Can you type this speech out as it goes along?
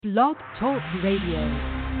Blog Talk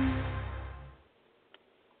Radio.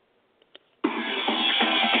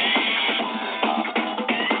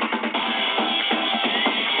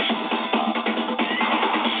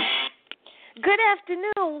 Good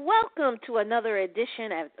afternoon. Welcome to another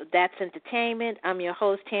edition of That's Entertainment. I'm your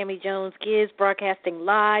host, Tammy Jones Gibbs, broadcasting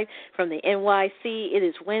live from the NYC. It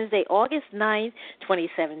is Wednesday, August 9th,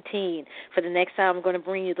 2017. For the next hour, I'm going to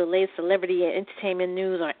bring you the latest celebrity and entertainment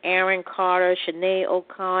news on Aaron Carter, Sinead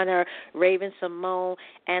O'Connor, Raven Simone,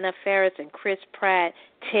 Anna Faris and Chris Pratt,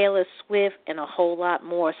 Taylor Swift, and a whole lot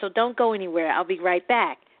more. So don't go anywhere. I'll be right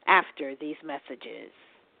back after these messages.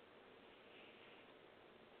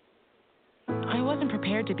 I wasn't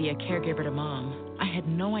prepared to be a caregiver to Mom. I had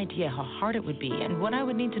no idea how hard it would be and what I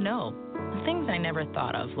would need to know. Things I never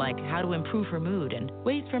thought of, like how to improve her mood and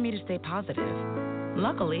ways for me to stay positive.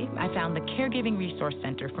 Luckily, I found the Caregiving Resource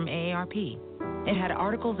Center from AARP. It had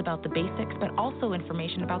articles about the basics, but also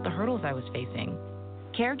information about the hurdles I was facing.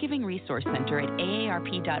 Caregiving Resource Center at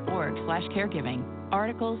aarp.org/caregiving.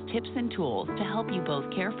 Articles, tips, and tools to help you both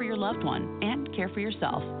care for your loved one and care for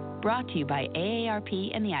yourself. Brought to you by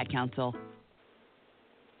AARP and the Ad Council.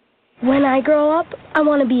 When I grow up, I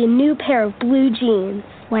want to be a new pair of blue jeans.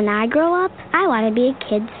 When I grow up, I want to be a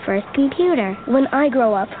kid's first computer. When I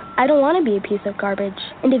grow up, I don't want to be a piece of garbage.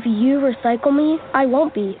 And if you recycle me, I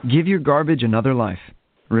won't be. Give your garbage another life.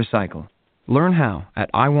 Recycle. Learn how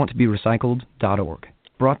at iwanttoberecycled.org.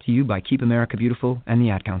 Brought to you by Keep America Beautiful and the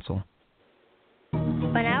Ad Council.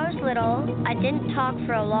 When I was little, I didn't talk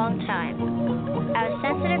for a long time. I was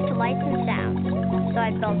sensitive to lights and sounds, so I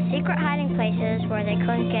built secret hiding places where they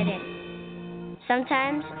couldn't get in.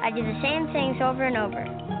 Sometimes I did the same things over and over,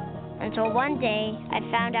 until one day I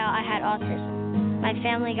found out I had autism. My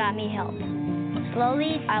family got me help.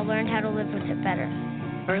 Slowly, I learned how to live with it better.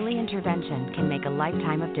 Early intervention can make a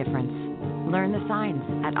lifetime of difference. Learn the signs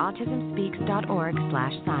at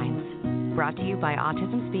autismspeaks.org/signs. Brought to you by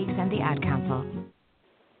Autism Speaks and the Ad Council.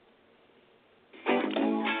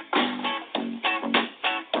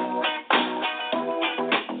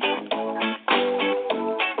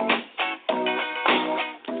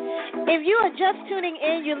 If you are just tuning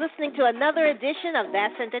in, you're listening to another edition of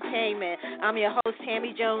That's Entertainment. I'm your host,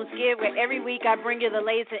 Tammy Jones Gibb, where every week I bring you the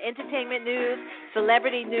latest in entertainment news,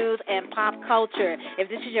 celebrity news, and pop culture. If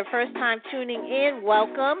this is your first time tuning in,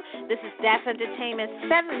 welcome. This is That's Entertainment's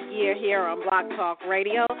 7th year here on Blog Talk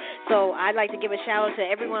Radio. So I'd like to give a shout out to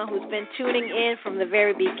everyone who's been tuning in from the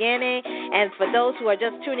very beginning. And for those who are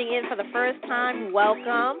just tuning in for the first time,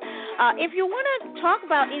 welcome. If you want to talk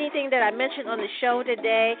about anything that I mentioned on the show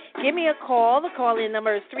today, give me a call. The call-in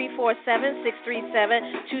number is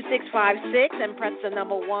 347-637-2656 and press the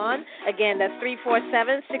number 1. Again, that's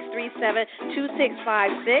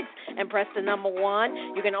 347-637-2656 and press the number 1.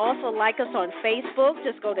 You can also like us on Facebook.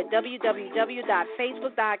 Just go to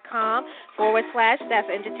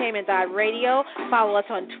www.facebook.com/that'sentertainment.radio. Follow us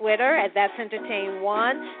on Twitter at That's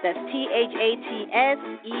Entertain1. That's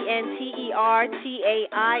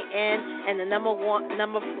THATSENTERTAIN and the number 1.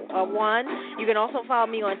 You can also follow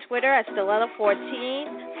me on Twitter at Stiletta14.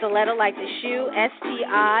 Stiletta like the shoe,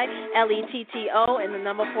 STILETTO, and the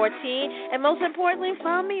number 14. And most importantly,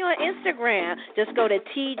 follow me on Instagram. Just go to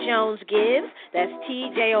T Jones Gibbs. That's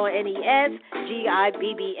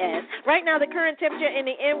TJONESGIBBS. Right now, the current temperature in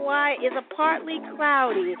the NY is a partly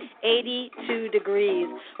cloudy 82 degrees.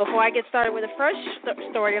 Before I get started with the first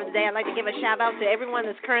story of the day, I'd like to give a shout out to everyone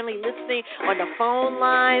that's currently listening on the phone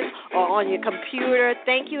lines or on your computer.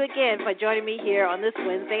 Thank you again for joining me here on this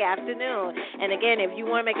Wednesday afternoon. And again, if you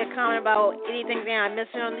want to make a comment about anything that I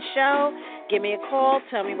mentioned on the show, give me a call.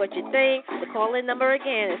 Tell me what you think. The call-in number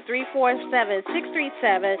again is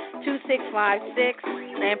 347-637-2656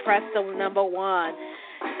 and press the number 1.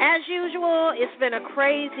 As usual, it's been a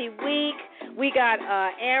crazy week. We got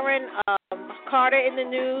Aaron Carter in the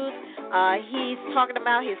news. He's talking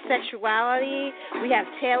about his sexuality. We have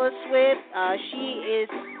Taylor Swift. She is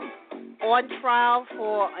on trial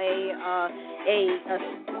for a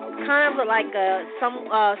kind of like a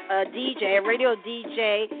DJ, a radio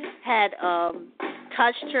DJ had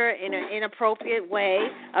touched her in an inappropriate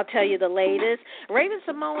way. I'll tell you the latest. Raven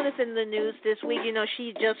Simone is in the news this week. You know,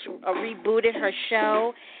 she just rebooted her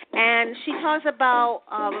show, and she talks about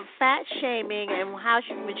fat shaming and how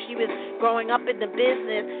when she was growing up in the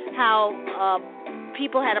business, how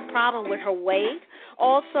people had a problem with her weight.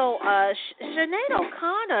 Also, Sinead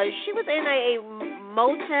O'Connor, she was in a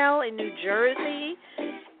motel in New Jersey,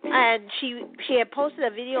 and she had posted a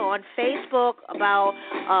video on Facebook about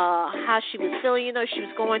how she was feeling. You know, she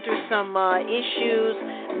was going through some issues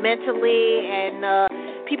mentally, and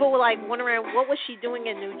people were like wondering what was she doing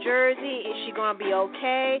in New Jersey? Is she going to be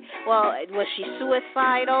okay? Well, was she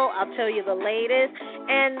suicidal? I'll tell you the latest.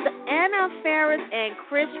 And Anna Faris and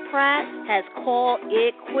Chris Pratt has called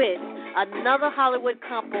it quits. Another Hollywood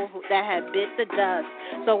couple that had bit the dust.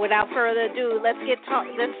 So without further ado, let's get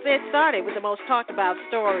started with the most talked about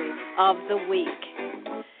story of the week.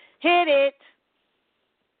 Hit it.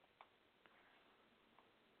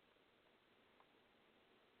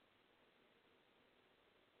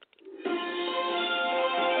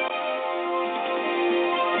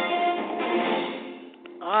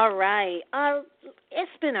 All right.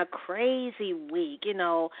 It's been a crazy week,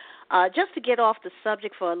 just to get off the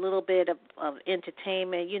subject for a little bit of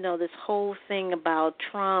entertainment, this whole thing about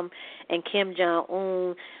Trump and Kim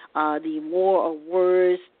Jong-un, the war of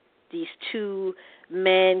words, these two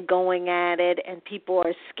men going at it, and people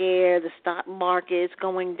are scared. The stock market is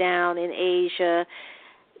going down in Asia.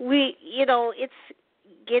 It's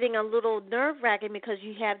getting a little nerve-wracking because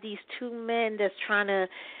you have these two men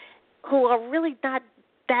who are really not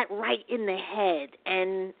that right in the head,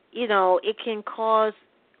 and it can cause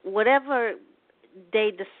whatever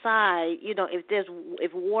they decide.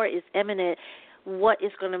 If war is imminent,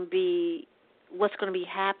 what's going to be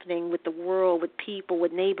happening with the world, with people,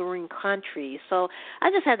 with neighboring countries. So I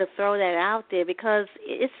just had to throw that out there because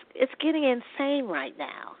it's getting insane right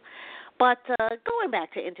now. But going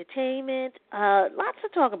back to entertainment, lots to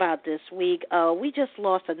talk about this week. We just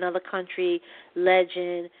lost another country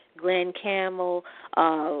legend, Glenn Campbell.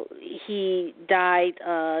 He died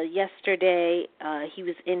yesterday. He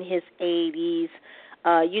was in his 80s.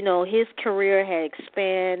 His career had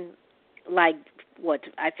expanded like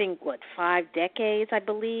 5 decades, I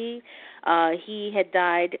believe. He had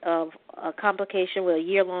died of a complication with a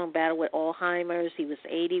year-long battle with Alzheimer's. He was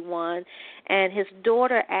 81. And his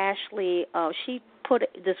daughter, Ashley, she put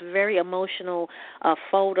this very emotional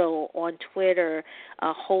photo on Twitter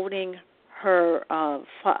holding her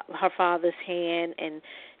father's hand and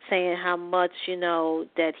saying how much,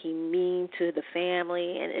 that he mean to the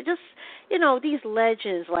family. And it just, these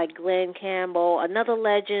legends like Glenn Campbell. Another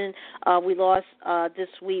legend we lost this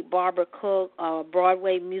week, Barbara Cook,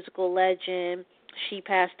 Broadway musical legend. She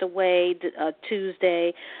passed away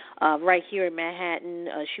Tuesday right here in Manhattan.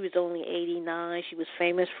 She was only 89. She was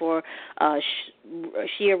famous for,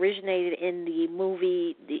 she originated in the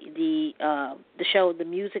movie, the show The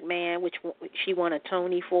Music Man, which she won a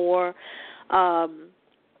Tony for.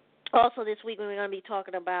 Also this week we're going to be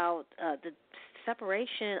talking about the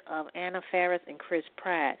separation of Anna Faris and Chris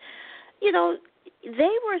Pratt. They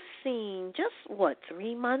were seen just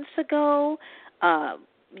 3 months ago.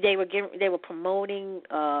 They were promoting.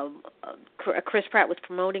 Chris Pratt was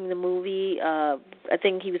promoting the movie. I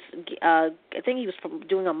think he was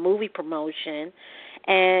doing a movie promotion,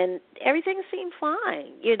 and everything seemed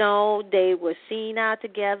fine. They were seen out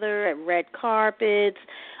together at red carpets.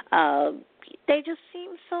 They just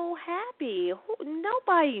seemed so happy.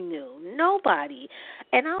 Nobody knew. Nobody.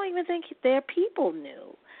 And I don't even think their people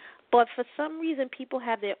knew. But for some reason, people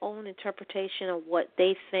have their own interpretation of what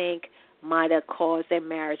they think might have caused their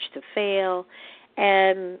marriage to fail.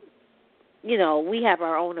 And, we have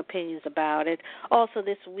our own opinions about it. Also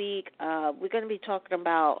this week, we're going to be talking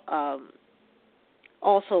about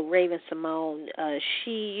also Raven-Symoné.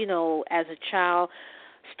 She, as a child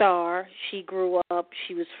star, she grew up.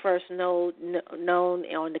 She was first known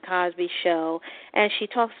on The Cosby Show. And she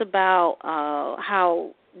talks about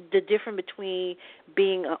how the difference between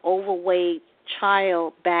being an overweight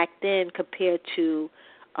child back then compared to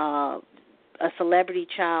a celebrity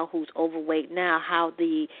child who's overweight now, how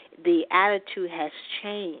the attitude has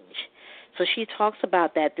changed. So she talks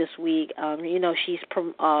about that this week. She's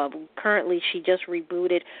currently, she just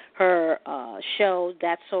rebooted her show,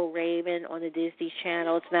 That's So Raven, on the Disney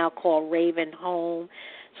Channel. It's now called Raven Home.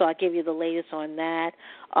 So I'll give you the latest on that.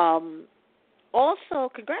 Also,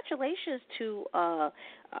 congratulations to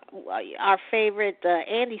our favorite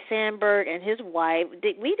Andy Samberg and his wife.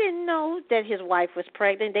 We didn't know that his wife was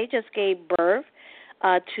pregnant. They just gave birth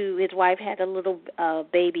to, his wife had a little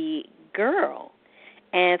baby girl.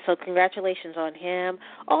 And so congratulations on him.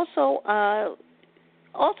 Also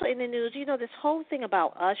in the news, this whole thing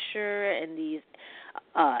about Usher and these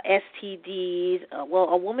STDs. A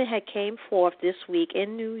woman had came forth this week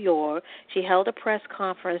in New York. She held a press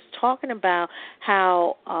conference talking about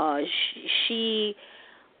how she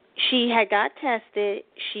had got tested.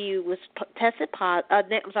 She was tested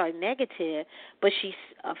negative, but she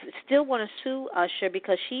still want to sue Usher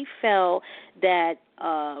because she felt that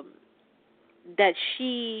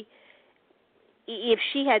if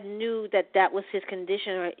she had knew that was his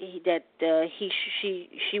condition, or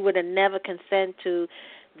she would have never consent to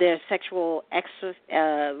their sexual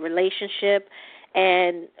relationship,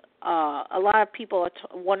 and a lot of people are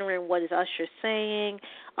wondering what is Usher saying.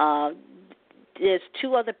 There's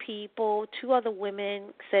two other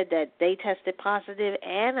women said that they tested positive,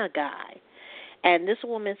 and a guy. And this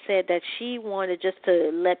woman said that she wanted just to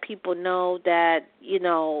let people know that, even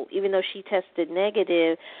though she tested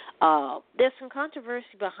negative, there's some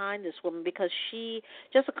controversy behind this woman because she,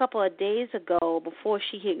 just a couple of days ago, before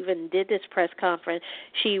she even did this press conference,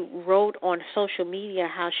 she wrote on social media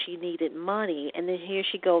how she needed money. And then here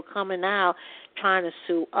she go coming out trying to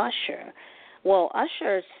sue Usher. Well,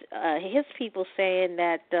 Usher's, his people saying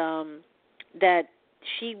that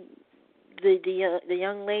she... The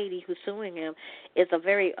young lady who's suing him is a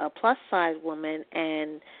very plus size woman,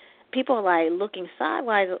 and people are like looking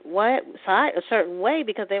sideways, a certain way,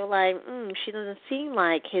 because they were like, she doesn't seem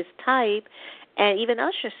like his type, and even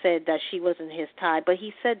Usher said that she wasn't his type, but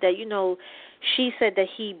he said that she said that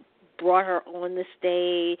he brought her on the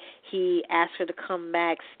stage, he asked her to come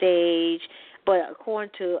backstage. But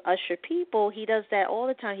according to Usher people, he does that all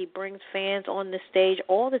the time. He brings fans on the stage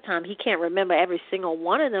all the time. He can't remember every single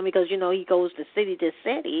one of them because, he goes to city to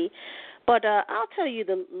city. But I'll tell you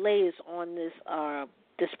the latest on this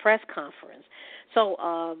press conference.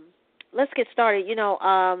 So let's get started.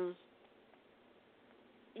 I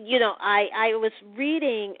was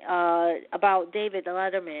reading about David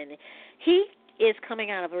Letterman. He is coming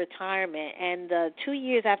out of retirement, and 2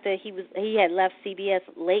 years after he had left CBS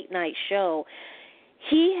late night show,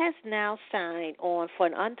 he has now signed on for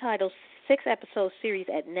an untitled 6-episode series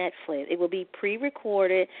at Netflix. It will be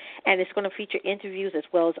pre-recorded, and it's going to feature interviews as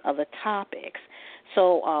well as other topics.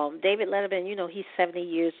 So David Letterman, he's 70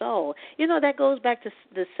 years old. That goes back to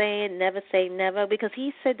the saying, never say never, because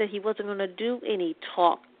he said that he wasn't going to do any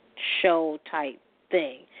talk show type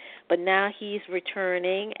thing. But now he's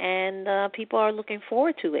returning, and people are looking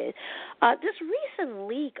forward to it. This recent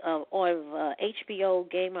leak of HBO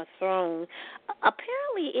Game of Thrones,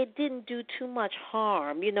 apparently it didn't do too much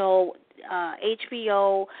harm. HBO,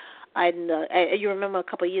 you remember a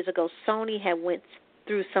couple of years ago, Sony had went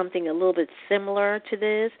through something a little bit similar to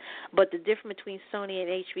this, but the difference between Sony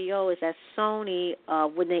and HBO is that Sony,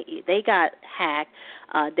 when they got hacked,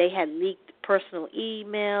 they had leaked personal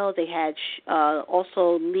email. They had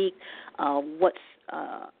also leaked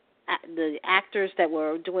the actors that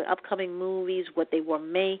were doing upcoming movies, what they were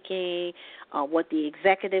making, what the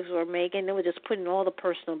executives were making. They were just putting all the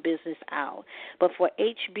personal business out. But for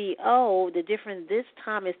HBO, the difference this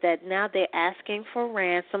time is that now they're asking for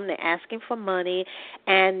ransom, they're asking for money,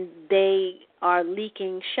 and they are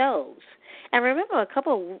leaking shows. And remember, a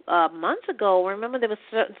couple of months ago, there was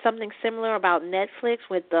something similar about Netflix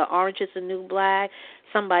with the Orange is the New Black.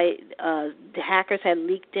 The hackers had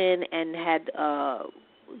leaked in and had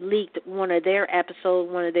leaked one of their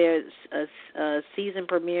episodes, one of their season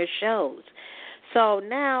premiere shows. So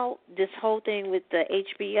now this whole thing with the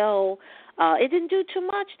HBO, it didn't do too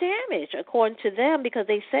much damage, according to them, because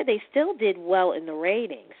they said they still did well in the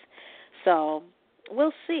ratings. So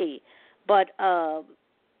we'll see. But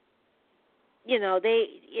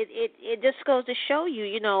it just goes to show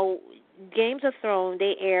you, Games of Thrones,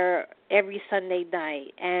 they air every Sunday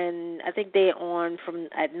night, and I think they're on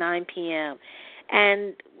at 9 p.m.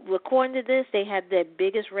 And according to this, they had their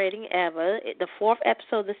biggest rating ever. The 4th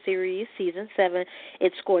episode of the series, Season 7,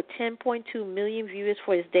 it scored 10.2 million viewers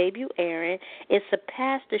for its debut airing. It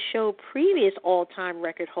surpassed the show's previous all-time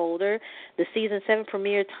record holder, the Season 7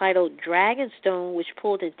 premiere titled Dragonstone, which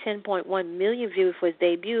pulled in 10.1 million viewers for its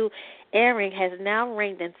debut airing, has now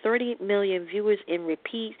ranked in 30 million viewers in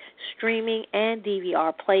repeat streaming and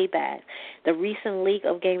DVR playback. The recent leak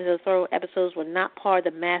of Game of Thrones episodes were not part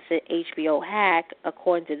of the massive HBO hack,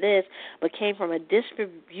 according to this, but came from a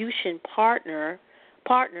distribution partner,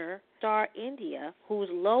 Star India, whose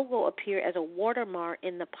logo appeared as a watermark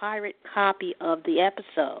in the pirate copy of the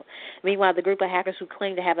episode. Meanwhile, the group of hackers who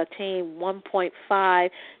claim to have obtained 1.5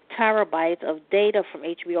 terabytes of data from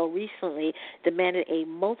HBO recently demanded a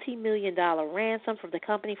multi-million-dollar ransom from the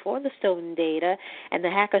company for the stolen data, and the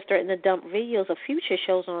hackers threatened to dump videos of future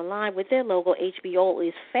shows online with their logo. HBO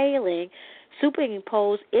is failing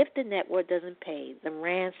superimposed if the network doesn't pay the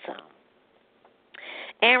ransom.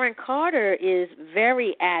 Aaron Carter is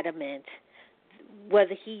very adamant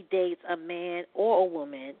whether he dates a man or a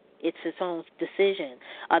woman. it's his own decision.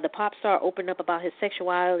 The pop star opened up about his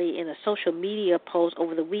sexuality in a social media post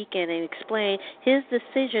over the weekend and explained his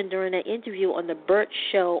decision during an interview on The Burt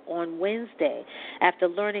Show on Wednesday. After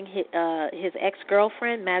learning his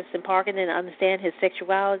ex-girlfriend, Madison Parker, didn't understand his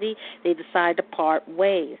sexuality, they decided to part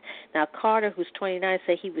ways. Now, Carter, who's 29,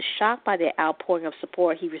 said he was shocked by the outpouring of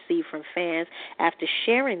support he received from fans after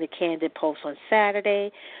sharing the candid post on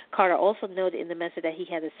Saturday. Carter also noted in the message that he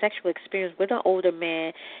had a sexual experience with an older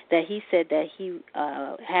man that he said that he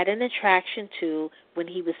had an attraction to when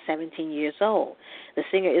he was 17 years old. The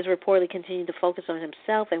singer is reportedly continuing to focus on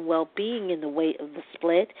himself and well-being in the wake of the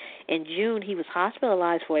split. In June, he was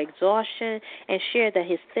hospitalized for exhaustion and shared that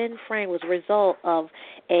his thin frame was a result of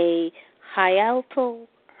a hiatal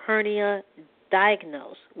hernia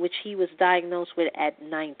diagnosed, which he was diagnosed with at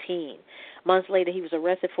 19. Months later, he was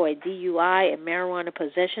arrested for a DUI and marijuana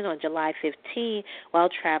possession on July 15 while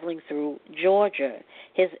traveling through Georgia.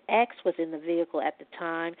 His ex was in the vehicle at the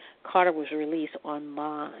time. Carter was released on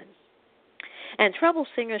bond. And trouble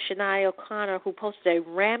singer Shania O'Connor, who posted a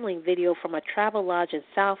rambling video from a travel lodge in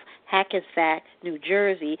South Hackensack, New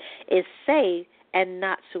Jersey, is safe and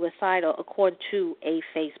not suicidal, according to a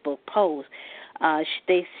Facebook post.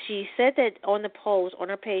 She said that on the post, on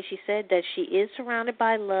her page, she said that she is surrounded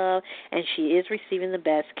by love and she is receiving the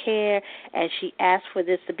best care, and she asked for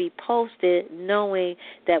this to be posted knowing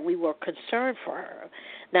that we were concerned for her.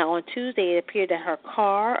 Now, on Tuesday, it appeared that her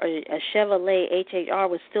car, a Chevrolet HHR,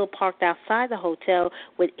 was still parked outside the hotel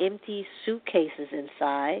with empty suitcases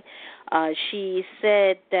inside. She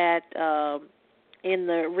said that in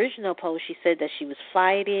the original post, she said that she was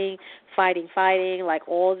fighting, like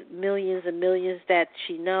all millions and millions that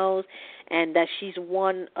she knows, and that she's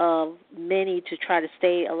one of many to try to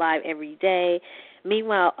stay alive every day.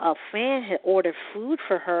 Meanwhile, a fan had ordered food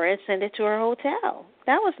for her and sent it to her hotel.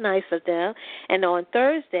 That was nice of them. And on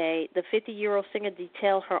Thursday, the 50-year-old singer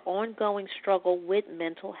detailed her ongoing struggle with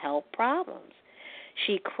mental health problems.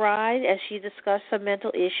 She cried as she discussed her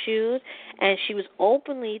mental issues, and she was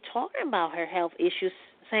openly talking about her health issues,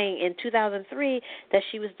 saying in 2003 that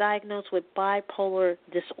she was diagnosed with bipolar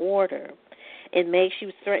disorder. In May, she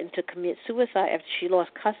was threatened to commit suicide after she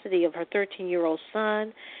lost custody of her 13-year-old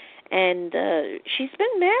son. And she's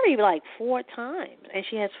been married like 4 times, and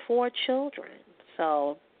she has 4 children.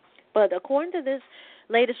 So, but according to this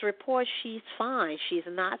latest report, she's fine. She's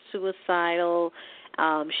not suicidal.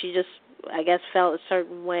 She just, I guess, felt a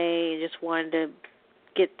certain way and just wanted to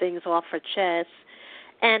get things off her chest.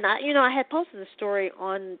 And, I had posted a story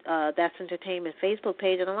on That's Entertainment Facebook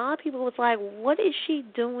page, and a lot of people was like, what is she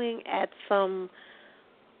doing at some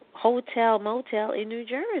hotel, motel in New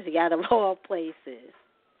Jersey, out of all places?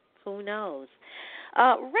 Who knows?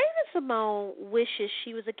 Raven-Symoné wishes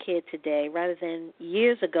she was a kid today rather than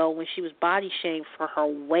years ago when she was body shamed for her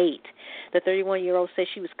weight. The 31-year-old says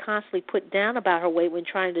she was constantly put down about her weight when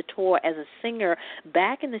trying to tour as a singer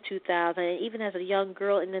back in the 2000s and even as a young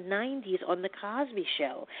girl in the 90s on The Cosby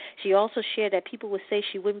Show. She also shared that people would say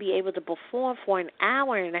she wouldn't be able to perform for an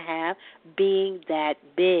hour and a half being that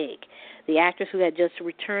big. The actress, who had just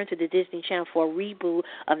returned to the Disney Channel for a reboot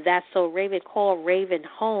of That's So Raven called Raven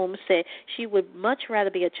Home, said she would much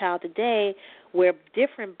rather be a child today where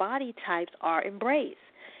different body types are embraced.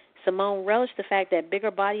 Symoné relished the fact that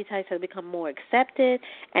bigger body types have become more accepted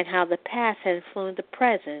and how the past has influenced the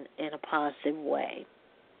present in a positive way.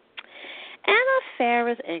 Anna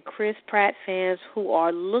Faris and Chris Pratt fans who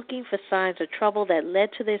are looking for signs of trouble that led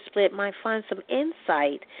to their split might find some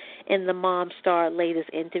insight in the Mom Star latest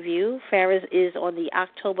interview. Faris is on the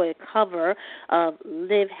October cover of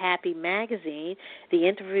Live Happy magazine. The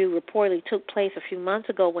interview reportedly took place a few months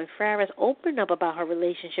ago when Faris opened up about her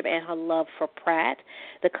relationship and her love for Pratt.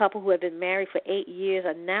 The couple, who have been married for 8 years,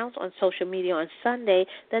 announced on social media on Sunday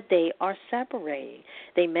that they are separating.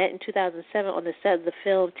 They met in 2007 on the set of the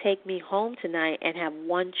film Take Me Home Tonight and have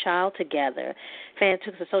 1 child together. Fans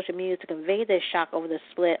took to social media to convey their shock over the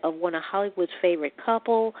split of one of Hollywood's favorite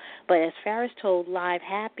couple. But as Faris told Live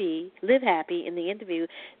Happy in the interview,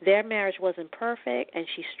 their marriage wasn't perfect and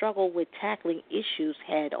she struggled with tackling issues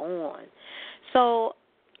head on. So,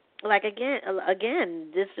 like again,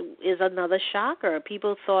 this is another shocker.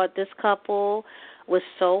 People thought this couple was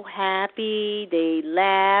so happy. They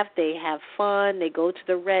laugh, they have fun, they go to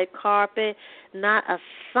the red carpet. Not a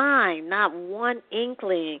sign, not one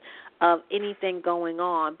inkling of anything going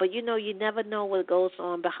on. But you never know what goes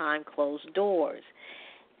on behind closed doors.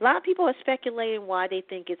 A lot of people are speculating why they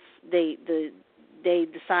think they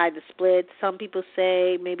decide to split. Some people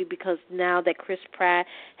say maybe because now that Chris Pratt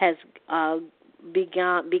has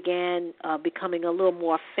began becoming a little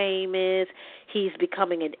more famous. He's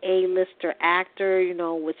becoming an A-lister actor,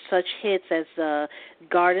 with such hits as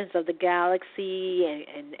Guardians of the Galaxy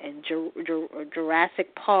and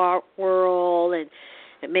Jurassic Park World, and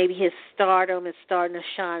maybe his stardom is starting to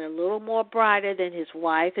shine a little more brighter than his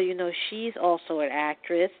wife. She's also an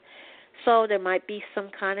actress. So there might be some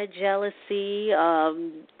kind of jealousy,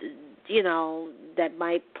 that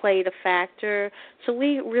might play the factor. So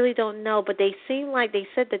we really don't know. But they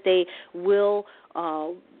said that they will,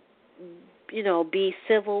 be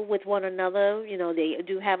civil with one another. They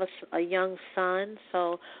do have a young son.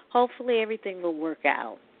 So hopefully everything will work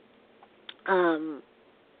out.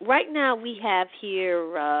 Right now we have here,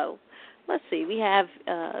 we have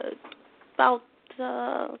about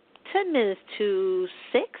 10 minutes to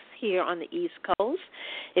 6 here on the East Coast.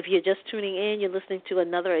 If you're just tuning in, you're listening to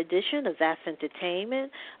another edition of That's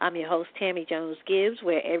Entertainment. I'm your host, Tammy Jones-Gibbs,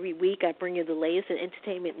 where every week I bring you the latest in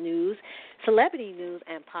entertainment news, celebrity news,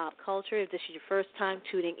 and pop culture. If this is your first time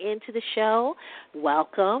tuning into the show,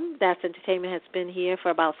 welcome. That's Entertainment has been here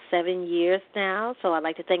for about 7 years now, so I'd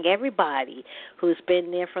like to thank everybody who's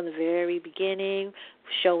been there from the very beginning,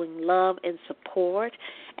 showing love and support.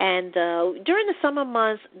 And during the summer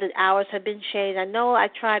months, the hours have been changed. I know I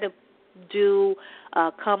try to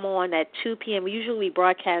come on at 2 p.m. Usually we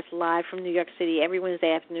broadcast live from New York City every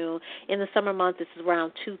Wednesday afternoon. In the summer months, this is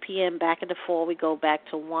around 2 p.m. Back in the fall, we go back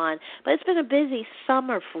to 1. But it's been a busy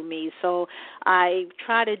summer for me, so I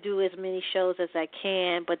try to do as many shows as I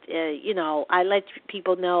can. But, I let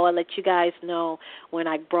people know, I let you guys know when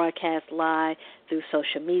I broadcast live through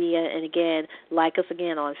social media. And, again, like us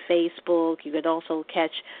again on Facebook. You can also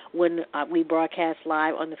catch when we broadcast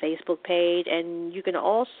live on the Facebook page. And you can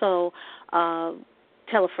also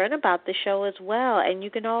tell a friend about the show as well. And you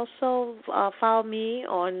can also follow me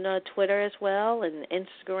on Twitter as well and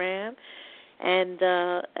Instagram. And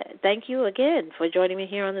thank you again for joining me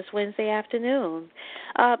here on this Wednesday afternoon.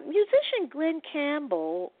 Musician Glen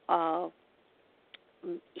Campbell,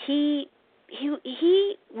 he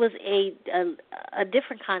was a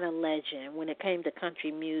different kind of legend when it came to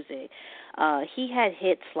country music. He had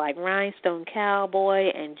hits like Rhinestone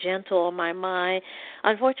Cowboy and Gentle on My Mind.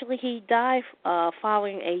 Unfortunately, he died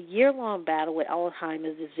following a year-long battle with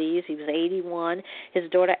Alzheimer's disease. He was 81. His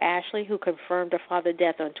daughter Ashley, who confirmed her father's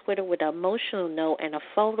death on Twitter with an emotional note and a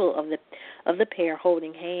photo of the pair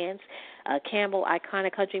holding hands. Campbell's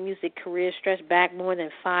iconic country music career stretched back more than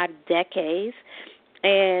 5 decades,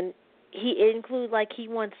 and he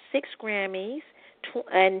won 6 Grammys,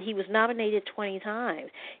 and he was nominated 20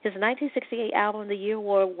 times. His 1968 Album of the Year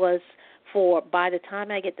award was for By the Time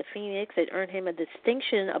I Get to Phoenix. It earned him a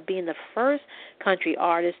distinction of being the first country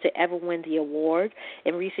artist to ever win the award.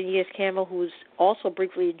 In recent years, Campbell, who's also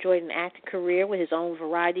briefly enjoyed an acting career with his own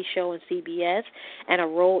variety show on CBS and a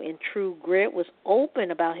role in True Grit, was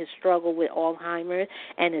open about his struggle with Alzheimer's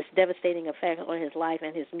and its devastating effect on his life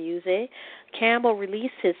and his music. Campbell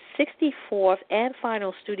released his 64th and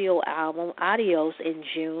final studio album, Adios, in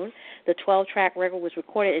June. The 12-track record was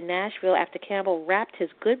recorded in Nashville after Campbell wrapped his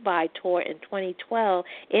goodbye tour in 2012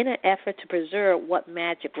 in an effort to preserve what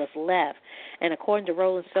magic was left. And according to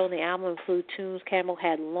Rolling Stone, the album includes tunes Campbell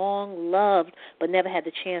had long loved but never had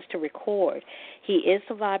the chance to record. He is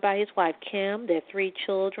survived by his wife, Kim, their 3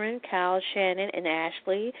 children, Kyle, Shannon, and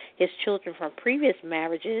Ashley, his children from previous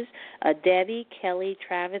marriages, Debbie, Kelly,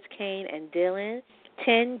 Travis, Kane, and Dylan,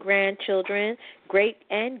 10 grandchildren, great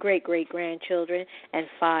and great-great-grandchildren, and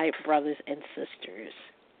 5 brothers and sisters.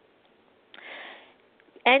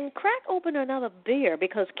 And crack open another beer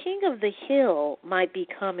because King of the Hill might be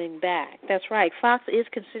coming back. That's right. Fox is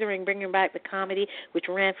considering bringing back the comedy, which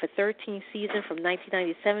ran for 13 seasons from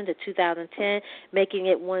 1997 to 2010, making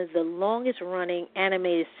it one of the longest-running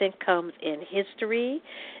animated sitcoms in history.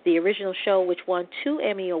 The original show, which won 2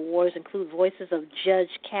 Emmy Awards, includes voices of Judge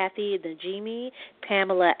Kathy Najimy,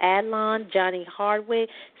 Pamela Adlon, Johnny Hardwick,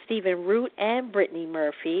 Stephen Root, and Brittany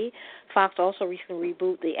Murphy. Fox also recently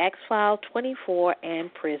rebooted The X-Files, 24,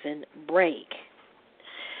 and Prison Break.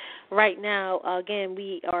 Right now, again,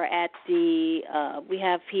 we are at we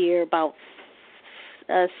have here about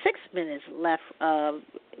 6 minutes left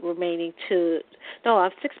remaining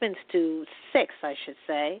 6 minutes to 6, I should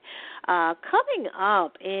say. Coming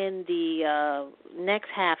up in the next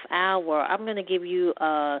half hour, I'm going to give you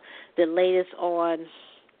the latest on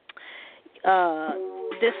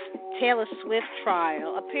this Taylor Swift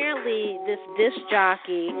trial. Apparently, this disc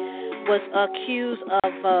jockey was accused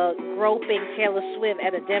of groping Taylor Swift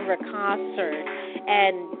at a Denver concert,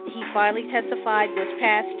 and he finally testified this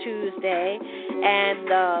past Tuesday, and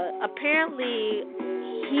apparently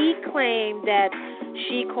he claimed that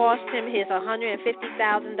She cost him his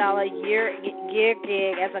 $150,000 year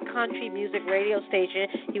gig as a country music radio station.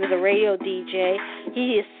 He was a radio DJ.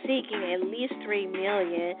 He is seeking at least $3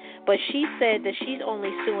 million, but she said that she's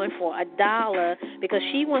only suing for $1 because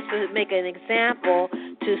she wants to make an example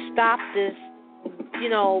to stop this,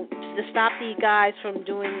 to stop these guys from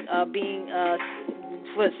doing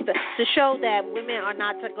to show that women are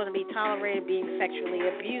not going to be tolerated being sexually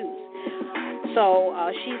abused. So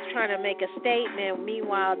she's trying to make a statement.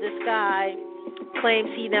 Meanwhile, this guy claims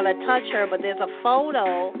he never touched her, but there's a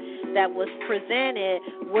photo that was presented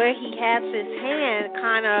where he has his hand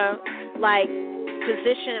kind of like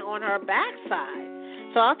positioned on her backside.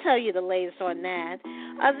 So I'll tell you the latest on that.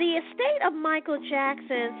 The estate of Michael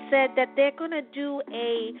Jackson said that they're going to do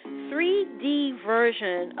a 3D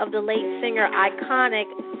version of the late singer iconic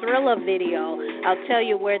Thriller video. I'll tell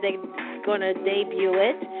you where they're going to debut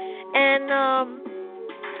it. And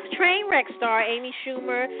Trainwreck star Amy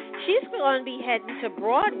Schumer, she's going to be heading to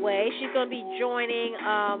Broadway. She's going to be joining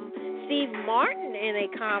Steve Martin in a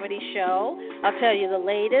comedy show. I'll tell you the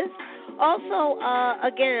latest. Also,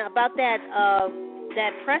 again, about that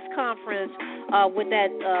press conference with that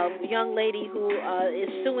young lady who is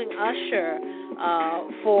suing Usher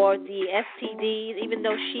for the STDs, even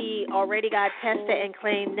though she already got tested and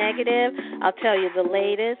claimed negative. I'll tell you the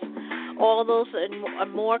latest. All those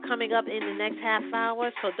and more coming up in the next half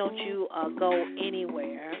hour, so don't you go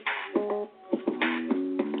anywhere.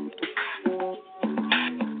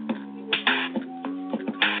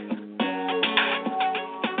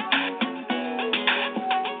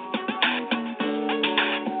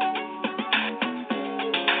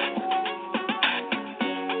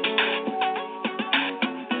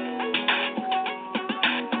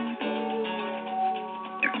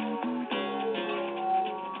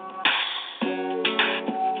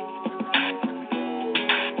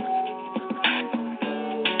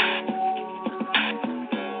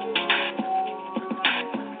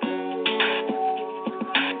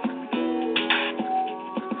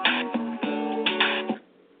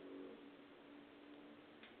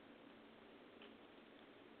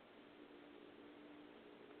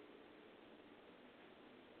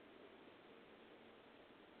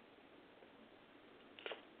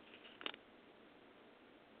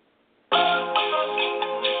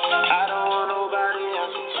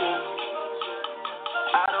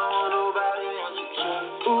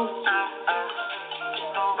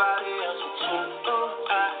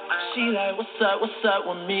 What's up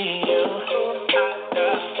with me and you?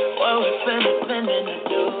 What we finna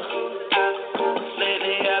do?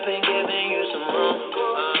 Lately I've been giving you some room.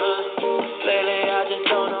 Lately I just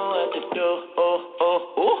don't know what to do.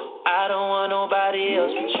 I don't want nobody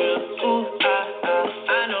else but you.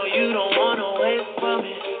 I know you don't wanna wait for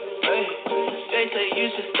me. They say you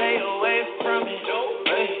should stay away from me.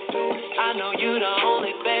 I know you the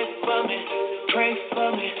only babe for me. Pray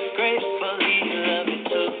for me, gratefully you love me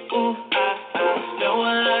too. Know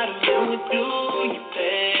what I done would do you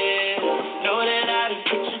better. Know that I done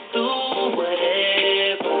put you through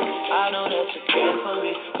whatever. I know that you care for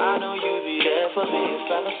me. I know you be there for me. If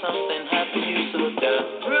ever something happened, you so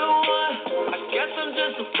down. Real one, I guess I'm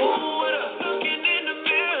just a fool with her. Looking in the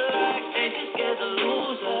mirror like, ain't you scared to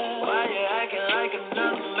lose her? Why you acting like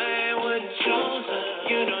another man wouldn't choose her?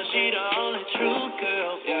 You know she the only true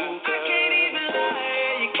girl. I can't even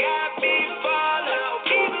lie, you got me falling.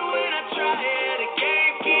 Even when I try it, the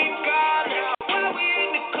game keep calling. Why we in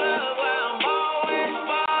the club where I'm always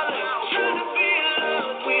falling? Trying to be in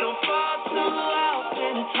love, we don't fall too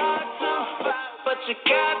often. It's hard to fight, but you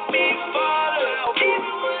got me falling.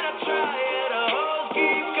 Even when I try it, the hoes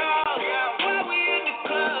keep calling. Why we in the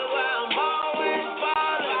club where I'm always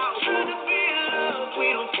falling? Trying to be in love, we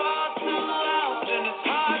don't fall too often. It's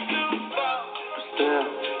hard to fall. Still,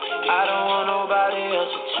 I don't want nobody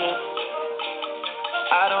else but you.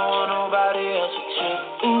 I don't want nobody else but you.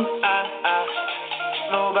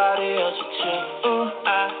 Nobody else but you.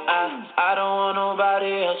 I don't want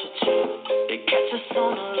nobody else but you. They catch us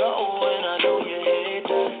on the low and I know you hate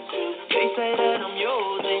that. They say that I'm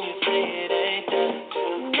yours and you say it ain't that.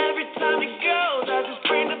 And every time it goes, I just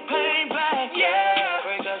bring the pain back. Yeah,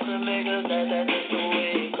 break us and make us that's just the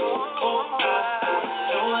way it goes.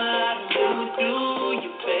 Know what I done would do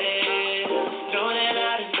you better. Know that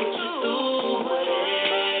I done put you through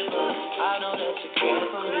whatever. I know that you care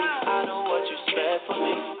for me. I know what you said for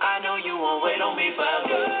me. I know you won't wait on me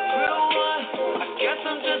forever. Real one, I guess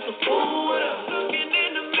I'm just a fool with her. Looking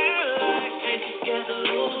in the mirror like, ain't you scared to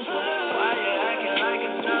lose her? Why you acting like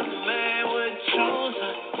another man would choose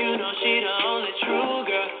her? You know she the only true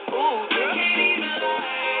girl. Ooh, girl, can't even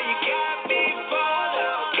lie, you got me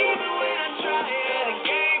falling. Even when I try it,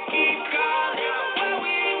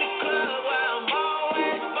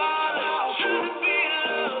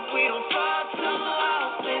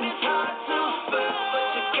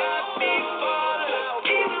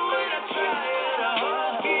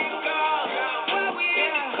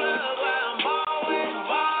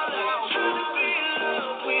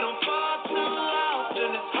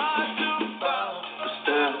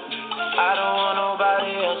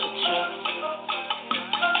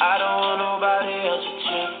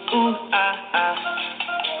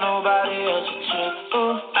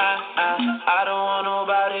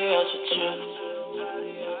 Nobody else but you.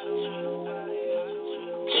 Nobody else but you.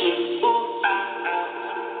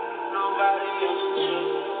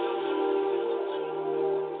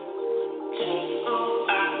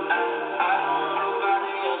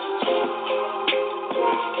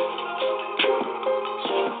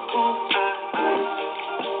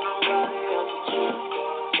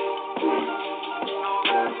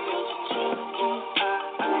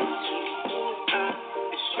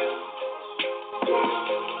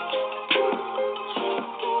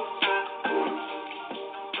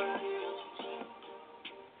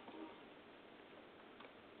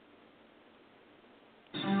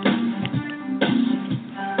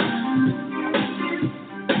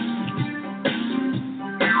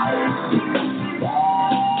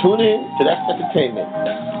 Tune in to That's Entertainment,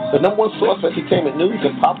 the number one source for entertainment news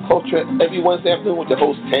and pop culture every Wednesday afternoon with the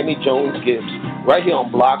host Tammy Jones Gibbs, right here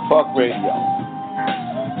on Blog Talk Radio.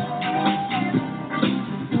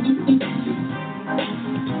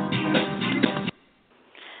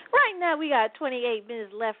 Right now, we got 28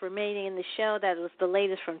 minutes left remaining in the show. That was the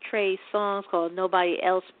latest from Trey Songz called Nobody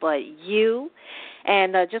Else But You.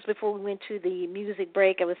 And just before we went to the music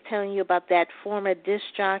break, I was telling you about that former disc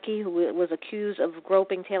jockey who was accused of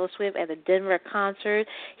groping Taylor Swift at a Denver concert.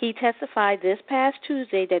 He testified this past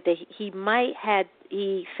Tuesday that he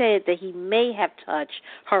said that he may have touched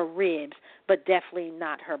her ribs, but definitely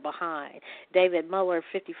not her behind. David Mueller,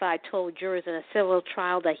 55, told jurors in a civil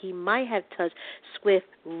trial that he might have touched Swift's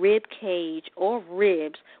rib cage or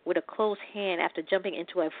ribs with a closed hand after jumping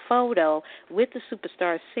into a photo with the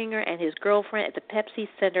superstar singer and his girlfriend at the Pepsi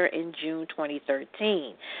Center in June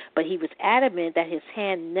 2013. But he was adamant that his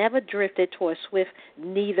hand never drifted toward Swift,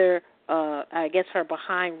 neither, her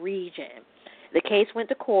behind region. The case went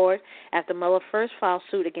to court after Mueller first filed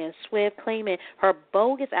suit against Swift, claiming her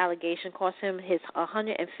bogus allegation cost him his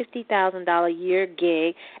 $150,000 a year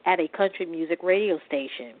gig at a country music radio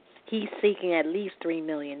station. He's seeking at least $3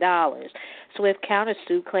 million. Swift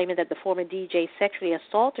countersued, claiming that the former DJ sexually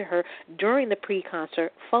assaulted her during the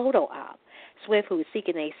pre-concert photo op. Swift, who is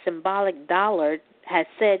seeking a symbolic dollar, has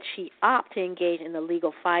said she opted to engage in the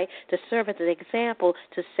legal fight to serve as an example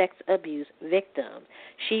to sex abuse victims.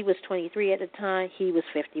 She was 23 at the time. He was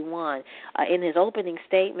 51. In his opening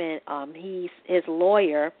statement, his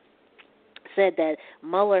lawyer said that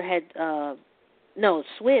Mueller had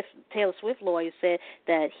Taylor Swift lawyer said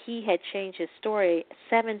that he had changed his story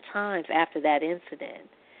 7 times after that incident.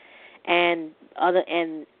 And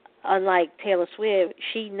unlike Taylor Swift,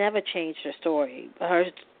 she never changed her story.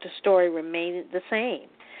 The story remained the same.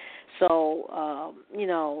 So,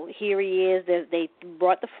 here he is. They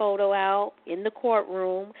brought the photo out in the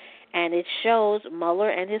courtroom, and it shows Mueller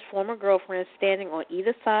and his former girlfriend standing on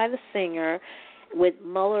either side of the singer with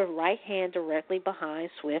Mueller's right hand directly behind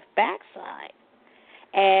Swift's backside.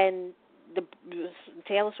 And the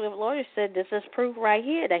Taylor Swift lawyer said this is proof right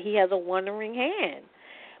here that he has a wandering hand.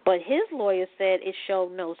 But his lawyer said it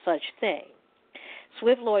showed no such thing.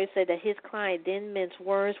 Swift lawyer said that his client didn't mince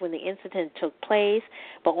words when the incident took place,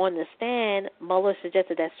 but on the stand, Mueller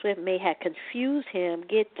suggested that Swift may have confused him,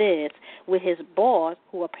 get this, with his boss,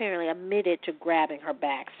 who apparently admitted to grabbing her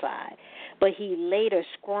backside. But he later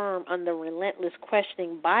squirmed under relentless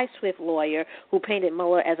questioning by Swift lawyer, who painted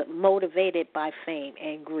Mueller as motivated by fame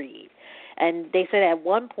and greed. And they said at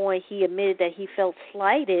one point he admitted that he felt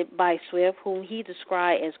slighted by Swift, whom he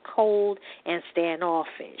described as cold and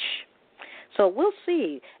standoffish. So we'll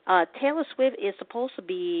see. Taylor Swift is supposed to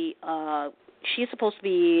be. She's supposed to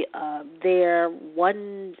be there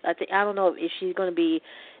one. I don't know if she's going to be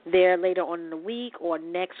there later on in the week or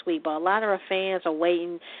next week. But a lot of her fans are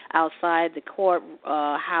waiting outside the court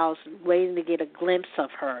house, waiting to get a glimpse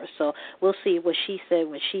of her. So we'll see what she said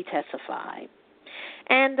when she testified.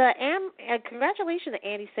 And congratulations to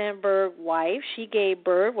Andy Samberg's wife. She gave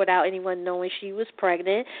birth without anyone knowing she was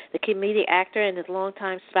pregnant. The comedic actor and his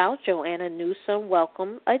longtime spouse, Joanna Newsom,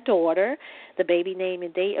 welcomed a daughter. The baby name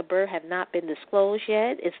and date of birth have not been disclosed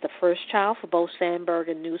yet. It's the first child for both Samberg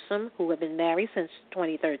and Newsom, who have been married since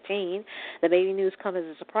 2013. The baby news comes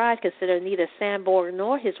as a surprise, considering neither Samberg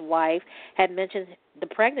nor his wife had mentioned the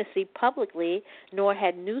pregnancy publicly, nor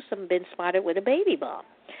had Newsom been spotted with a baby bump.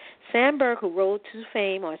 Samberg, who rose to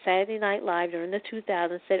fame on Saturday Night Live during the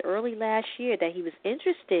 2000s, said early last year that he was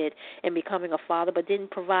interested in becoming a father but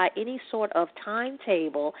didn't provide any sort of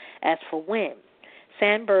timetable as for when.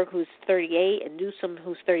 Samberg, who's 38, and Newsom,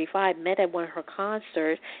 who's 35, met at one of her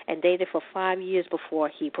concerts and dated for 5 years before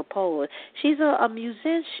he proposed. She's a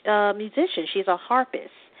musician. She's a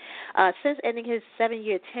harpist. Since ending his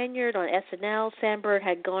 7-year tenure on SNL, Sandberg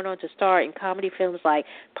had gone on to star in comedy films like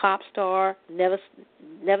Pop Star, Never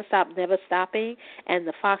Stop, Never Stopping, and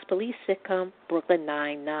the Fox Police sitcom Brooklyn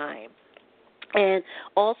Nine-Nine. And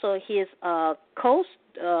also his co-star,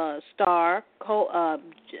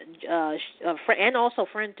 and also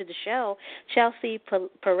friend to the show, Chelsea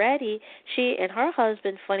Peretti. She and her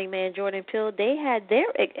husband, funny man Jordan Peele, they had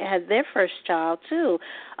their first child too.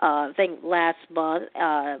 I think last month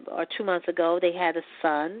or 2 months ago, they had a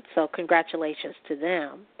son. So congratulations to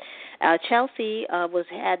them. Chelsea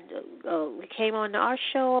came on our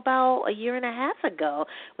show about a year and a half ago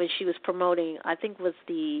when she was promoting, I think it was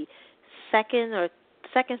the second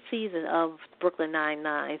season of Brooklyn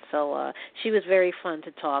Nine-Nine. So she was very fun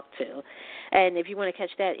to talk to. And if you want to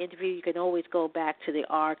catch that interview, you can always go back to the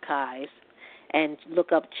archives and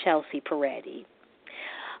look up Chelsea Peretti.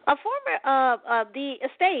 The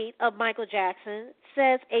estate of Michael Jackson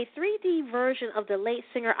says a 3D version of the late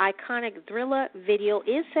singer iconic Thriller video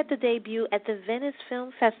is set to debut at the Venice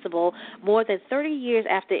Film Festival more than 30 years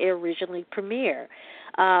after it originally premiered.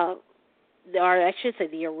 Or I should say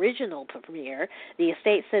the original premiere. The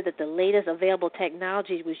estate said that the latest available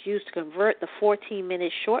technology was used to convert the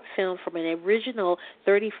 14-minute short film from an original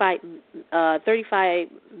 35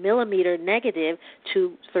 millimeter negative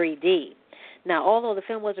to 3D. Now, although the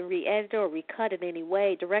film wasn't re-edited or recut in any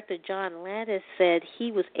way, director John Landis said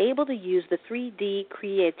he was able to use the 3D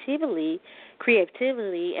creatively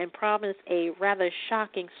and promised a rather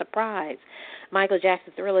shocking surprise. Michael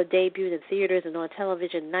Jackson's Thriller debuted in theaters and on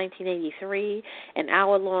television in 1983. An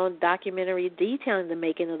hour-long documentary detailing the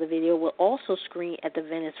making of the video will also screen at the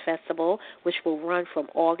Venice Festival, which will run from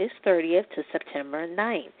August 30th to September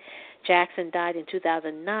 9th. Jackson died in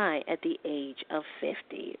 2009 at the age of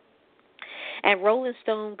 50. And Rolling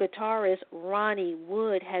Stone guitarist Ronnie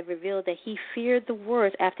Wood had revealed that he feared the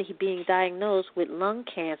worst after being diagnosed with lung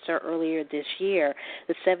cancer earlier this year.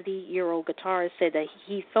 The 70-year-old guitarist said that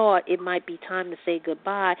he thought it might be time to say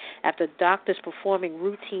goodbye after doctors performing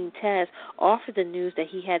routine tests offered the news that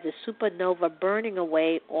he had the supernova burning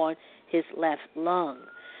away on his left lung.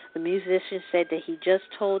 The musician said that he just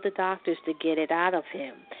told the doctors to get it out of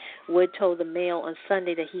him. Wood told the Mail on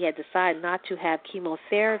Sunday that he had decided not to have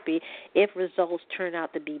chemotherapy if results turn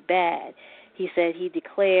out to be bad. He said he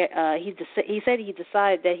decided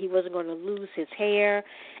that he wasn't going to lose his hair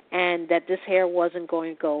and that this hair wasn't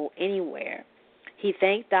going to go anywhere. He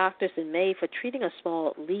thanked doctors in May for treating a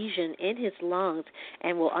small lesion in his lungs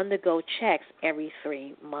and will undergo checks every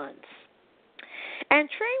 3 months. And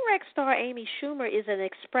Trainwreck star Amy Schumer is on an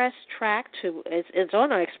express track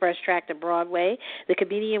to Broadway. The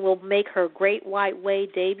comedian will make her Great White Way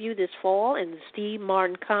debut this fall in the Steve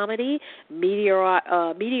Martin comedy Meteor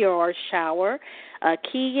Shower.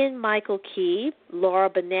 Keegan-Michael Key, Laura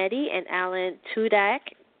Benetti, and Alan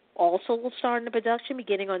Tudyk also will start in the production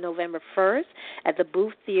beginning on November 1st at the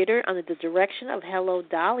Booth Theater under the direction of Hello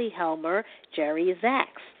Dolly Helmer, Jerry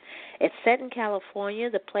Zaks. It's set in California.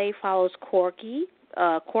 The play follows Corky,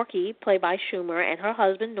 played by Schumer, and her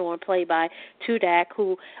husband, Norm, played by Tudyk,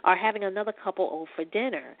 who are having another couple over for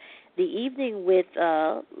dinner. The evening with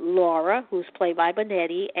Laura, who's played by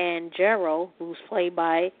Benetti, and Gerald, who's played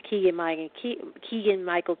by Keegan-Michael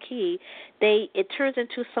Key, it turns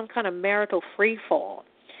into some kind of marital free-fall.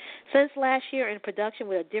 Since last year in production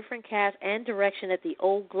with a different cast and direction at the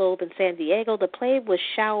Old Globe in San Diego, the play was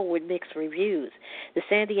showered with mixed reviews. The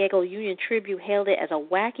San Diego Union Tribune hailed it as a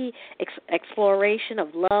wacky exploration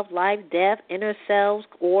of love, life, death, inner selves,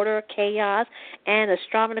 order, chaos, and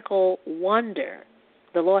astronomical wonder.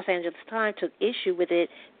 The Los Angeles Times took issue with it,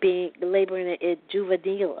 labeling it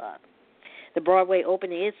juvenile. The Broadway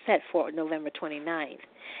opening is set for November 29th.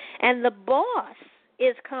 And The Boss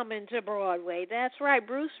is coming to Broadway. That's right.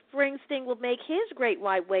 Bruce Springsteen will make his Great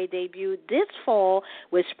White Way debut this fall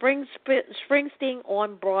with Springsteen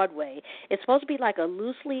on Broadway. It's supposed to be like a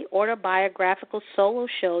loosely autobiographical solo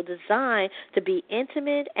show designed to be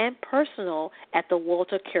intimate and personal at the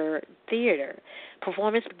Walter Kerr Theater.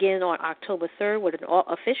 Performance begins on October 3rd with an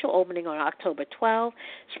official opening on October 12th.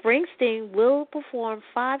 Springsteen will perform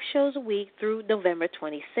 5 shows a week through November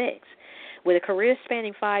 26th. With a career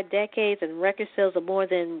spanning 5 decades and record sales of more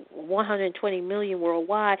than 120 million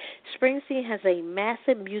worldwide, Springsteen has a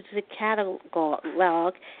massive music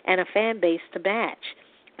catalog and a fan base to match.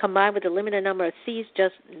 Combined with the limited number of seats,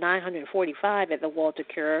 just 945 at the Walter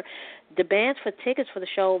Kerr, demands for tickets for the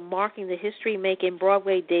show, marking the history-making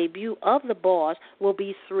Broadway debut of The Boss, will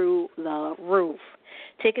be through the roof.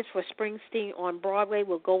 Tickets for Springsteen on Broadway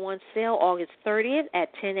will go on sale August 30th at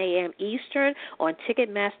 10 a.m. Eastern on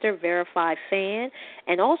Ticketmaster Verified Fan.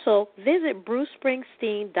 And also visit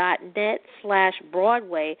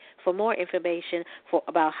brucespringsteen.net/Broadway for more information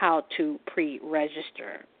about how to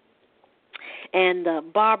pre-register. And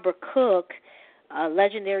Barbara Cook, a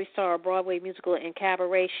legendary star of Broadway musical and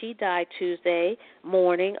cabaret, she died Tuesday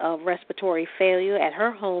morning of respiratory failure at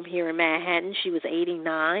her home here in Manhattan. She was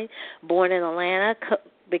 89, born in Atlanta,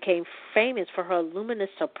 became famous for her luminous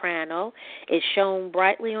soprano. It shone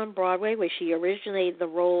brightly on Broadway, where she originated the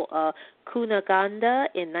role of Cunegonde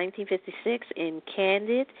in 1956 in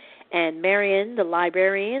Candid, and Marion the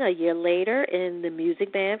Librarian a year later in The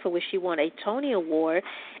Music Man, for which she won a Tony Award,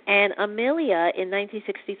 and Amelia in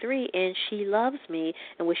 1963 in She Loves Me,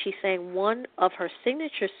 in which she sang one of her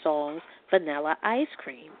signature songs, Vanilla Ice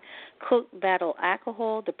Cream. Cook battled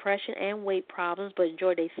alcohol, depression, and weight problems, but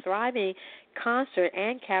enjoyed a thriving concert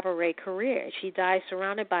and cabaret career. She died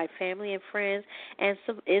surrounded by family and friends and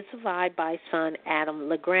is survived by son Adam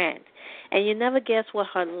LeGrand. And you never guess what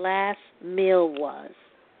her last meal was: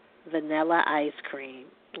 vanilla ice cream.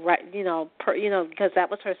 Right? Because that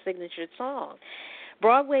was her signature song.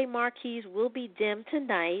 Broadway marquees will be dimmed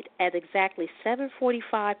tonight at exactly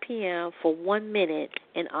 7:45 p.m. for 1 minute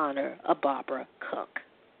in honor of Barbara Cook.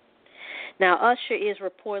 Now, Usher is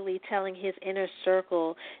reportedly telling his inner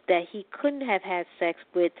circle that he couldn't have had sex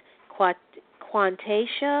with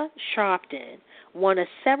Quantasia Sharpton, one of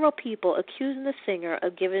several people accusing the singer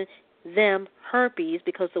of giving them herpes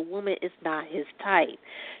because the woman is not his type.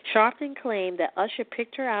 Sharpton claimed that Usher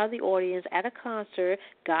picked her out of the audience at a concert,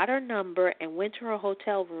 got her number, and went to her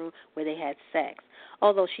hotel room where they had sex.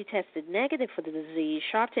 Although she tested negative for the disease,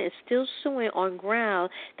 Sharpton is still suing on ground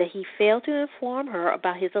that he failed to inform her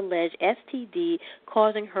about his alleged STD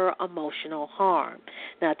causing her emotional harm.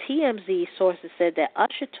 Now, TMZ sources said that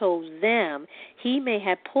Usher told them he may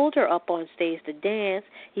have pulled her up on stage to dance.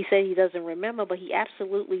 He said he doesn't remember, but he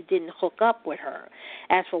absolutely didn't hook up with her.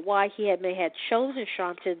 As for why he may have chosen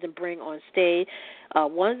Sharpton to bring on stage,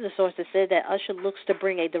 one of the sources said that Usher looks to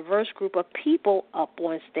bring a diverse group of people up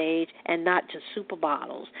on stage and not just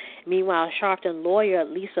supermodels. Meanwhile, Sharpton's lawyer,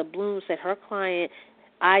 Lisa Bloom, said her client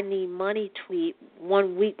 "I need money" tweet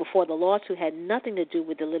 1 week before the lawsuit had nothing to do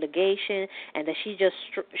with the litigation, and that she's just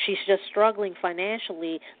struggling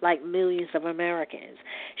financially like millions of Americans.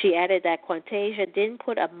 She added that Quantasia didn't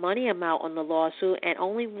put a money amount on the lawsuit and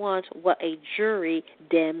only wants what a jury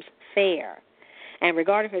deems fair. And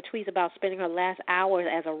regarding her tweets about spending her last hours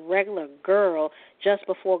as a regular girl just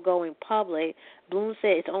before going public, Bloom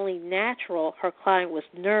said it's only natural her client was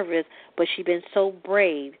nervous, but she'd been so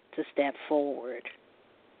brave to step forward.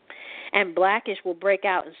 And Blackish will break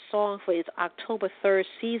out in song for its October 3rd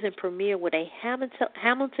season premiere with a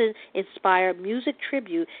Hamilton-inspired music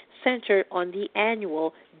tribute centered on the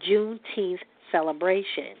annual Juneteenth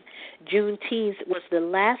celebration. Juneteenth was the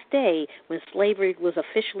last day when slavery was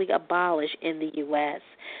officially abolished in the U.S.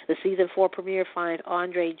 The season 4 premiere finds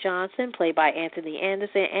Andre Johnson, played by Anthony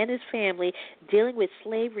Anderson, and his family dealing with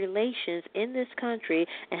slave relations in this country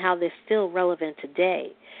and how they're still relevant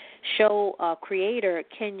today. Show creator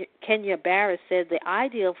Kenya Barris said the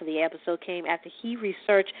idea for the episode came after he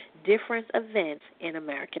researched different events in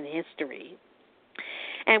American history.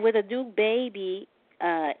 And with a new baby,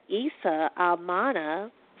 Issa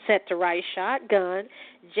Almana, set to ride shotgun,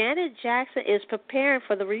 Janet Jackson is preparing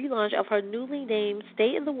for the relaunch of her newly named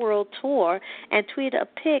State of the World tour and tweeted a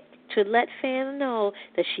pic to let fans know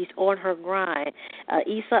that she's on her grind.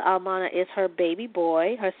 Issa Almana is her baby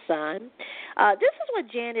boy, her son. This is what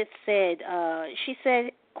Janet said. She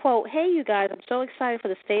said, quote, "Hey, you guys, I'm so excited for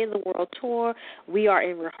the State of the World tour. We are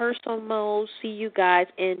in rehearsal mode. See you guys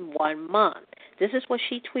in 1 month." This is what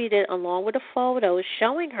she tweeted along with a photo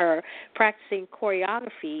showing her practicing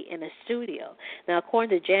choreography in a studio. Now, according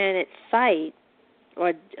to Janet's site,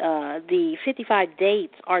 the 55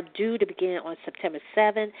 dates are due to begin on September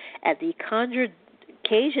 7th at the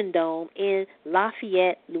Cajun Dome in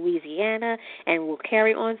Lafayette, Louisiana, and will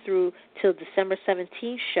carry on through till December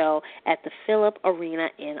 17th show at the Phillips Arena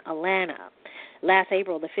in Atlanta. Last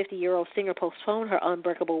April, the 50-year-old singer postponed her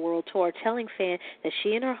Unbreakable World Tour, telling fans that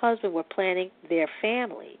she and her husband were planning their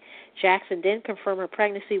family. Jackson then confirmed her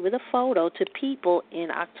pregnancy with a photo to People in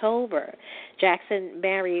October. Jackson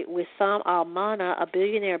married Wissam Almana, a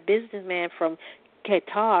billionaire businessman from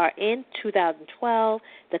Qatar, in 2012.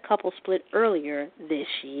 The couple split earlier this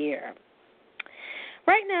year.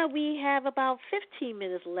 Right now, we have about 15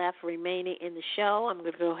 minutes left remaining in the show. I'm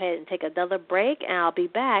going to go ahead and take another break, and I'll be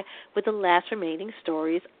back with the last remaining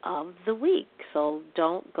stories of the week. So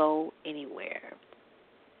don't go anywhere.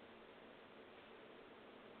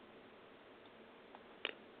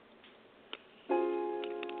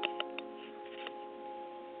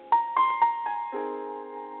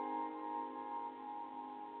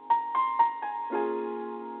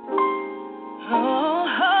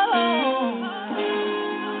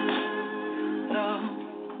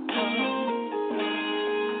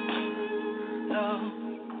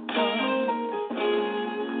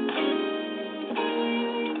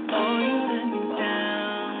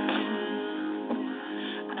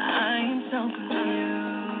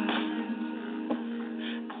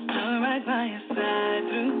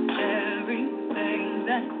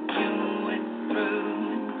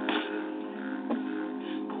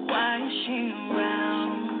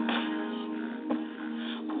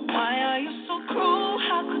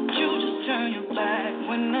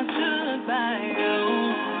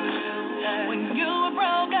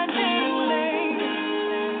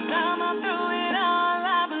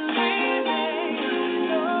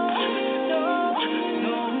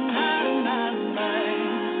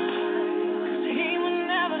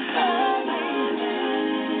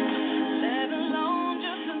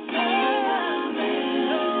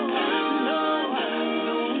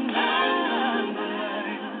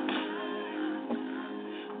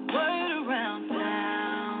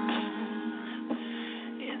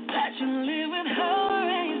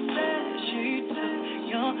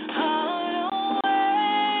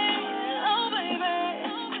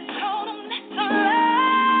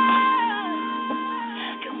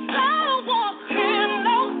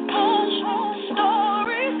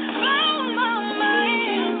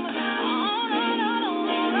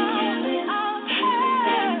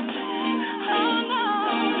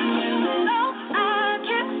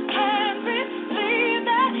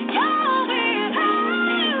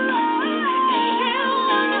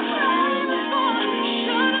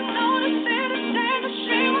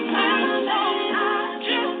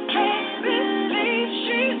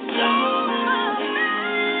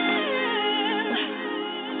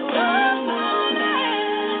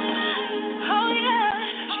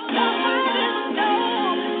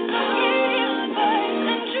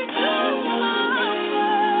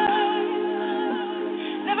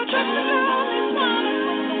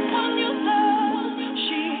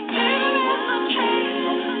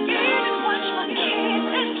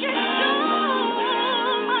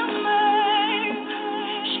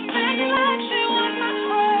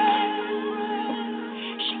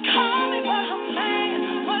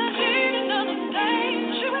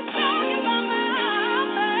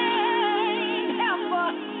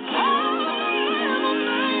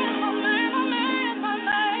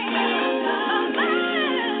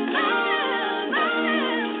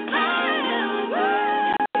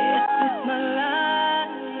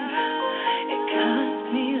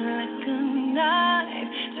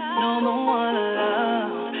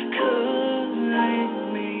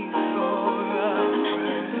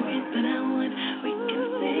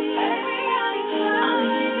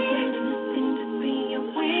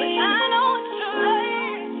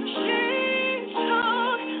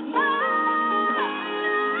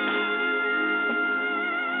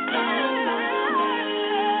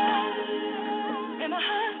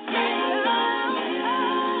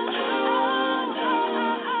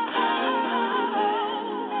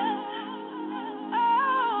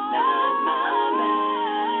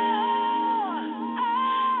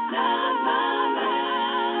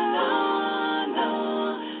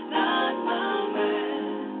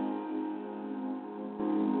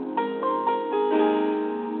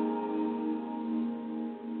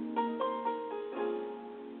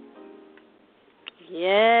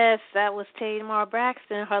 Yes, that was Tamar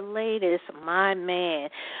Braxton, her latest, My Man.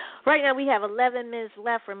 Right now we have 11 minutes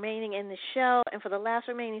left remaining in the show, and for the last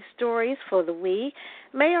remaining stories for the week,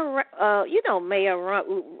 Mayor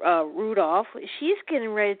Rudolph, she's getting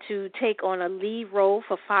ready to take on a lead role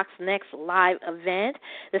for Fox Next Live event.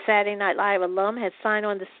 The Saturday Night Live alum has signed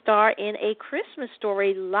on to star in a Christmas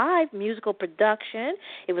Story live musical production.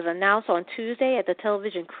 It was announced on Tuesday at the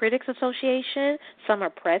Television Critics Association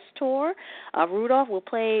Summer Press Tour. Rudolph will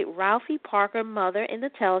play Ralphie Parker's mother in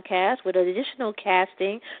the telecast, with additional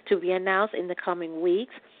casting to be announced in the coming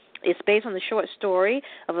weeks. It's based on the short story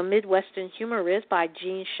of a Midwestern humorist by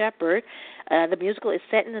Gene Shepard. The musical is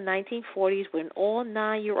set in the 1940s when all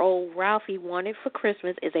 9-year-old Ralphie wanted for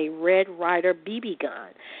Christmas is a Red Ryder BB gun.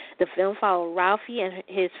 The film followed Ralphie and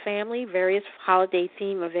his family various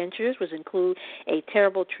holiday-themed adventures, which include a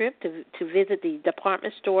terrible trip to visit the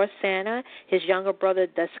department store Santa, his younger brother's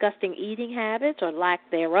disgusting eating habits or lack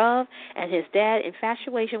thereof, and his dad's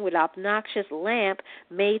infatuation with an obnoxious lamp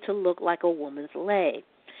made to look like a woman's leg.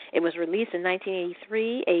 It was released in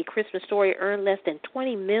 1983. A Christmas Story earned less than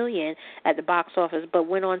 $20 million at the box office, but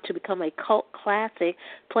went on to become a cult classic,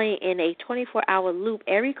 playing in a 24-hour loop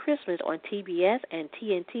every Christmas on TBS and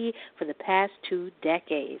TNT for the past 2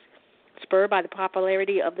 decades. Spurred by the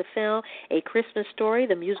popularity of the film, A Christmas Story,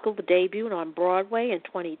 the musical debuted on Broadway in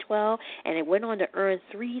 2012, and it went on to earn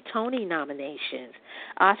 3 Tony nominations.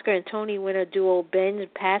 Oscar and Tony winner duo Ben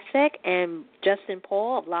Pasek and Justin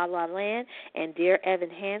Paul of La La Land and Dear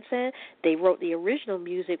Evan Hansen, they wrote the original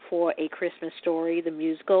music for A Christmas Story, the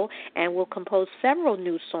musical, and will compose several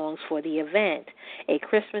new songs for the event. A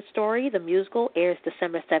Christmas Story, the musical, airs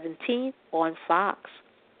December 17th on Fox.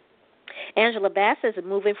 Angela Bassett is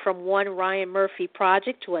moving from one Ryan Murphy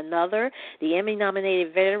project to another. The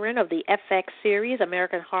Emmy-nominated veteran of the FX series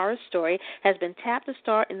American Horror Story has been tapped to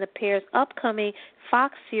star in the pair's upcoming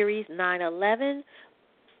Fox series 9/11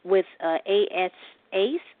 with AHS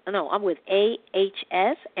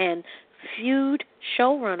and Feud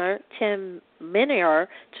showrunner Tim Minear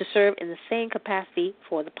to serve in the same capacity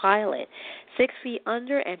for the pilot. 6 Feet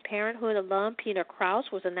Under and Parenthood alum Peter Krause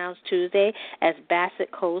was announced Tuesday as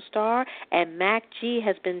Bassett co-star, and Mac G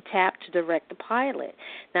has been tapped to direct the pilot.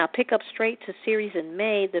 Now, pick up straight to series in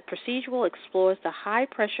May. The procedural explores the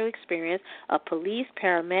high-pressure experience of police,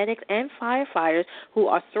 paramedics, and firefighters who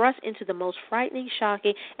are thrust into the most frightening,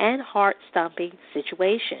 shocking, and heart-stomping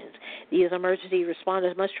situations. These emergency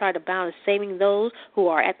responders must try to balance saving those who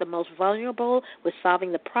are at the most vulnerable with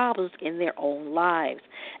solving the problems in their own lives.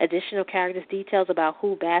 Additional characters details about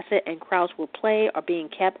who Bassett and Krause will play are being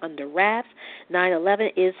kept under wraps.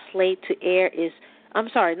 9/11 is slated to air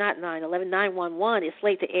 9/11 is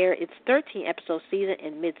slated to air its 13-episode season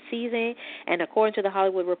in mid-season, and according to the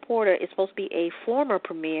Hollywood Reporter, it's supposed to be a former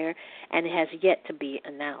premiere, and it has yet to be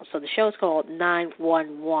announced. So the show is called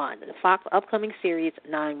 911, the Fox upcoming series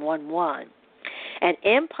 911. And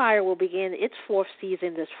Empire will begin its 4th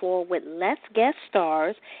season this fall with less guest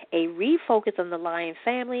stars, a refocus on the Lion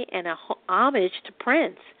family, and a homage to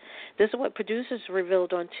Prince. This is what producers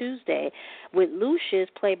revealed on Tuesday, with Lucius,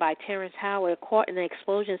 played by Terrence Howard, caught in an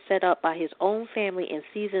explosion set up by his own family in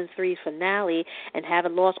Season 3's finale and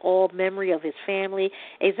having lost all memory of his family.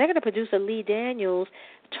 Executive producer Lee Daniels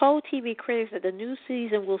told TV critics that the new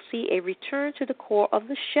season will see a return to the core of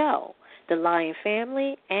the show, the Lion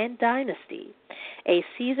family, and dynasty. A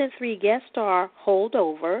Season 3 guest star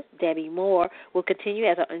holdover, Debbie Moore, will continue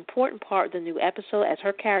as an important part of the new episode as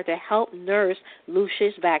her character helped nurse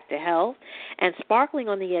Lucius back to health. And sparkling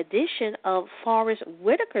on the addition of Forrest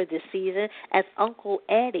Whitaker this season as Uncle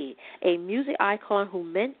Eddie, a music icon who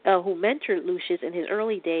mentored Lucius in his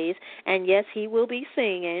early days, and yes, he will be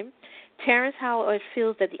singing. Terrence Howard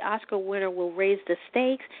feels that the Oscar winner will raise the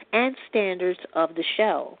stakes and standards of the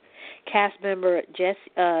show. Cast member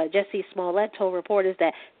Jesse Smollett told reporters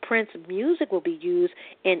that Prince music will be used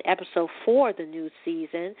in episode 4 of the new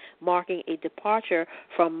season, marking a departure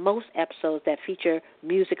from most episodes that feature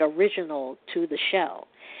music original to the show.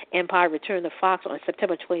 Empire returned to Fox on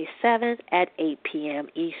September 27th at 8 p.m.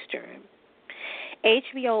 Eastern.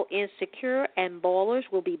 HBO Insecure and Ballers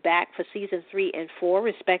will be back for Season 3 and 4,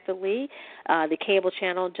 respectively. The cable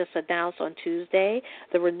channel just announced on Tuesday.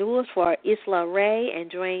 The renewals for Isla Rae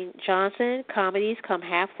and Dwayne Johnson comedies come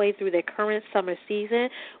halfway through their current summer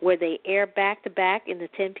season, where they air back-to-back in the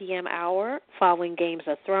 10 p.m. hour following Games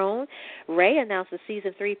of Thrones. Rae announced the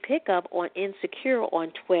Season 3 pickup on Insecure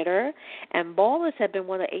on Twitter, and Ballers have been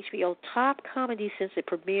one of HBO's top comedies since it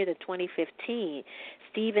premiered in 2015.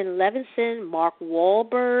 Stephen Levinson, Mark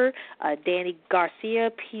Wahlberg, Danny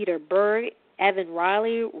Garcia, Peter Berg, Evan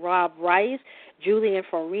Riley, Rob Rice, Julian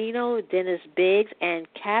Farino, Dennis Biggs, and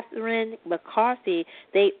Catherine McCarthy,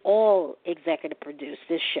 they all executive produced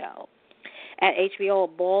this show. At HBO,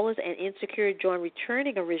 Ballers and Insecure join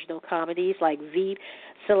returning original comedies like Veep,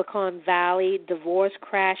 Silicon Valley, Divorce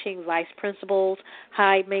Crashing, Vice Principals,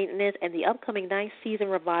 High Maintenance, and the upcoming 9th season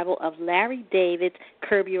revival of Larry David's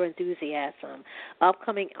Curb Your Enthusiasm.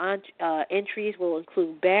 Upcoming entries will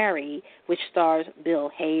include Barry, which stars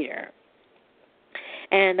Bill Hader.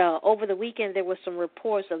 And over the weekend, there were some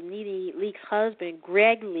reports of NeNe Leakes' husband,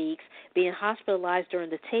 Greg Leakes, being hospitalized during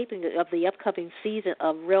the taping of the upcoming season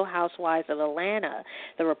of Real Housewives of Atlanta.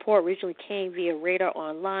 The report originally came via Radar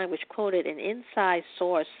Online, which quoted an inside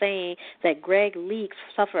source saying that Greg Leakes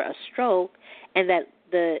suffered a stroke and that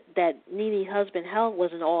NeNe's husband's health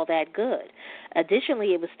wasn't all that good.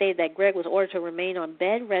 Additionally, it was stated that Greg was ordered to remain on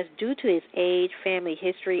bed rest due to his age, family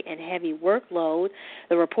history, and heavy workload.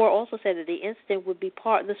 The report also said that the incident would be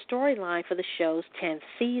part of the storyline for the show's 10th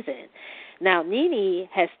season. Now, NeNe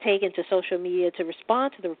has taken to social media to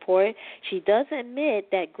respond to the report. She does admit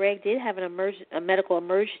that Greg did have a medical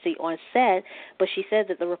emergency on set, but she said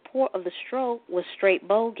that the report of the stroke was straight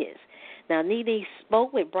bogus. Now, NeNe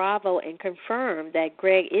spoke with Bravo and confirmed that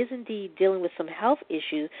Greg is indeed dealing with some health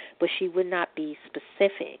issues, but she would not be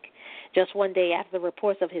specific. Just one day after the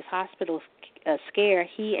reports of his hospital scare,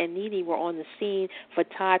 he and NeNe were on the scene for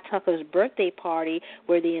Todd Tucker's birthday party,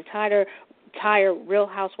 where the entire Real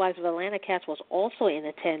Housewives of Atlanta cast was also in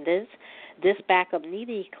attendance. This backup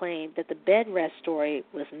NeNe claimed that the bed rest story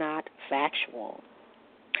was not factual.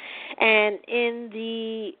 And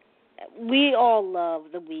we all love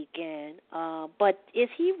The Weeknd, but is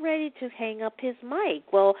he ready to hang up his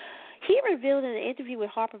mic? Well, he revealed in an interview with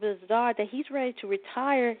Harper's Bazaar that he's ready to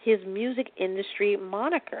retire his music industry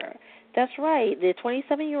moniker. That's right. The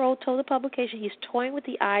 27-year-old told the publication he's toying with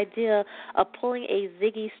the idea of pulling a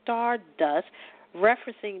Ziggy Stardust,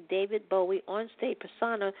 referencing David Bowie onstage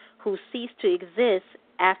persona who ceased to exist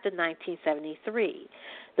after 1973.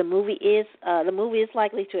 The movie is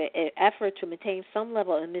likely to an effort to maintain some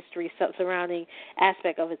level of mystery surrounding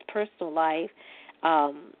aspect of his personal life.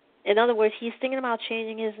 In other words, he's thinking about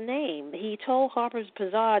changing his name. He told Harper's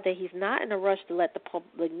Bazaar that he's not in a rush to let the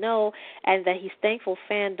public know, and that he's thankful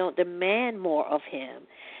fans don't demand more of him.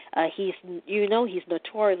 He's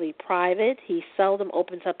notoriously private. He seldom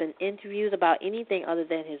opens up in interviews about anything other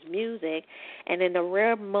than his music, and in a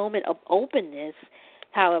rare moment of openness,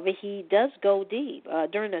 however, he does go deep.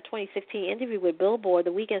 During a 2016 interview with Billboard,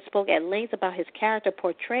 The Weeknd spoke at length about his character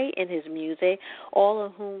portrayed in his music, all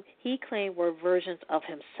of whom he claimed were versions of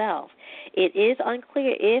himself. It is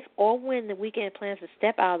unclear if or when The Weeknd plans to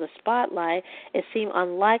step out of the spotlight. It seems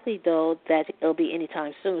unlikely, though, that it'll be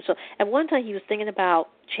anytime soon. So at one time he was thinking about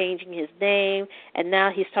changing his name, and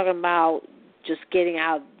now he's talking about just getting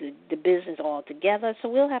out the business altogether, so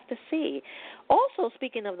we'll have to see. Also,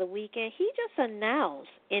 speaking of The Weeknd, he just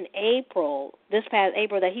announced in this past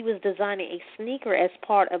April, that he was designing a sneaker as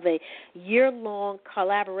part of a year-long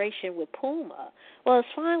collaboration with Puma. Well, it's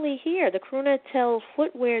finally here. The crooner tells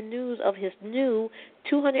Footwear News of his new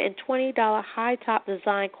 $220 high-top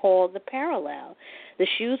design called the Parallel. The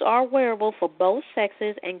shoes are wearable for both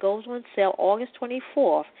sexes and goes on sale August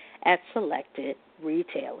 24th at selected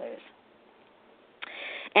retailers.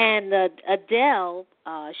 And Adele,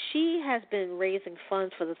 she has been raising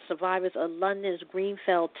funds for the survivors of London's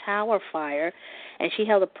Grenfell Tower fire, and she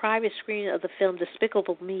held a private screening of the film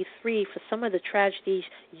Despicable Me 3 for some of the tragedy's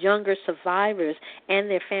younger survivors and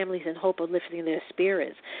their families in hope of lifting their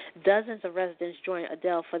spirits. Dozens of residents joined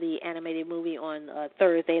Adele for the animated movie on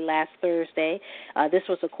last Thursday. This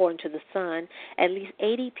was according to The Sun. At least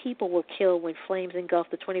 80 people were killed when flames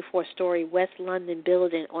engulfed the 24-story West London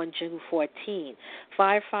building on June 14.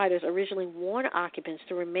 Firefighters originally warned occupants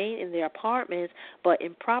to remain in their apartments, but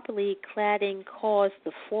improperly cladding caused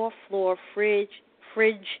the fourth-floor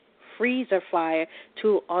freezer fire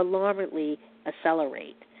to alarmingly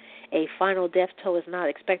accelerate. A final death toll is not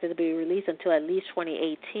expected to be released until at least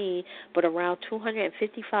 2018, but around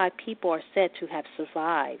 255 people are said to have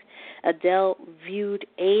survived. Adele viewed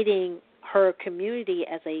aiding her community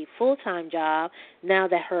as a full-time job now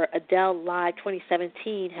that her Adele Live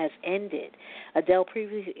 2017 has ended. Adele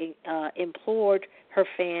previously implored her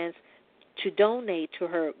fans to donate to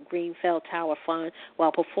her Grenfell Tower Fund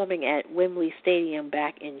while performing at Wembley Stadium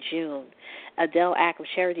back in June. Adele's act of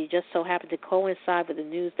charity just so happened to coincide with the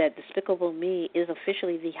news that Despicable Me is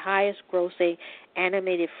officially the highest-grossing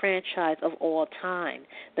animated franchise of all time.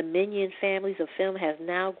 The Minion families of film has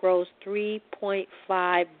now grossed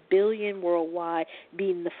 $3.5 billion worldwide,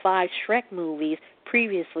 beating the 5 Shrek movies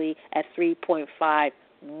previously at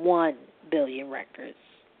 $3.51 billion records.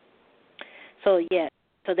 So, yeah.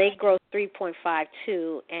 So they grossed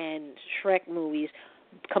 3.52, and Shrek movies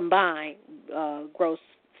combined grossed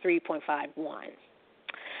 3.51.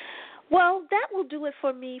 Well, that will do it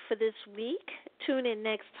for me for this week. Tune in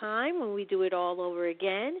next time when we do it all over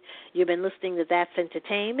again. You've been listening to That's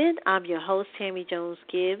Entertainment. I'm your host, Tammy Jones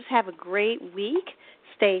Gibbs. Have a great week.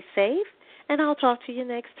 Stay safe, and I'll talk to you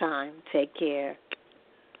next time. Take care.